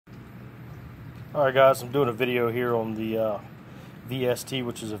Alright guys, I'm doing a video here on the VST,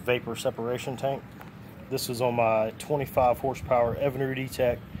 which is a vapor separation tank. This is on my 25 horsepower EVINRUDE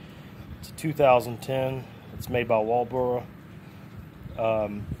ETEC. It's a 2010. It's made by Walboro.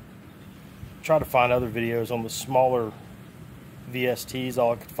 Try to find other videos on the smaller VSTs.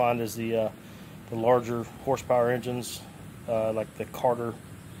 All I could find is the larger horsepower engines, like the Carter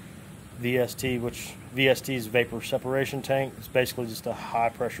VST, which VST is vapor separation tank. It's basically just a high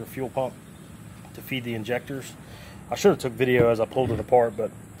pressure fuel pump to feed the injectors. I should have took video as I pulled it apart, but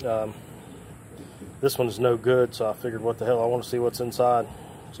this one is no good, so I figured, what the hell, I want to see what's inside.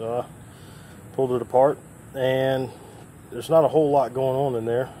 So I pulled it apart, and there's not a whole lot going on in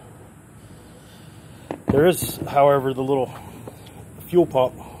there. There is, however, the little fuel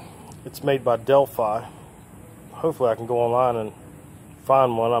pump. It's made by Delphi. Hopefully I can go online and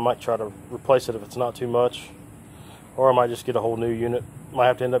find one. I might try to replace it if it's not too much, or I might just get a whole new unit. Might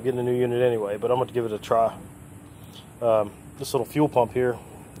have to end up getting a new unit anyway, but I'm going to give it a try. This little fuel pump here,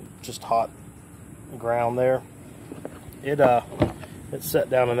 just hot ground there. It's set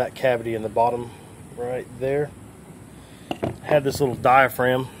down in that cavity in the bottom right there. Had this little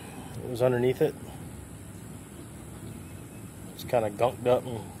diaphragm. It was underneath it. It's kind of gunked up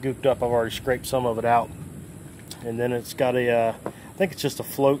and gooped up. I've already scraped some of it out. And then it's got a, I think it's just a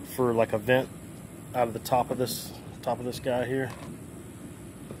float for like a vent out of the top of this guy here.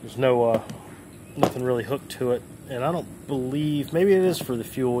 There's no nothing really hooked to it, and I don't believe, maybe it is for the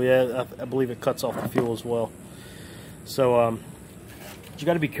fuel. Yeah, I believe it cuts off the fuel as well. So you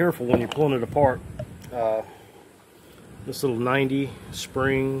got to be careful when you're pulling it apart. This little 90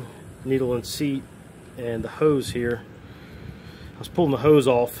 spring, needle and seat, and the hose here. I was pulling the hose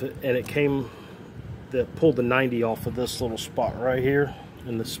off, and it pulled the 90 off of this little spot right here,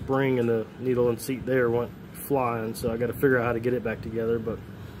 and the spring and the needle and seat there went flying. So I got to figure out how to get it back together. But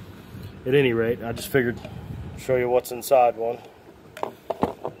at any rate, I just figured show you what's inside one,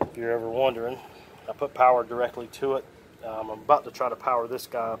 if you're ever wondering. I put power directly to it. I'm about to try to power this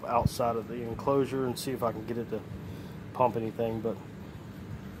guy up outside of the enclosure and see if I can get it to pump anything. But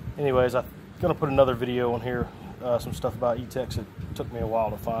anyways, I'm gonna put another video on here, some stuff about ETECs. It took me a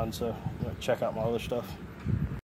while to find, so I'm gonna check out my other stuff.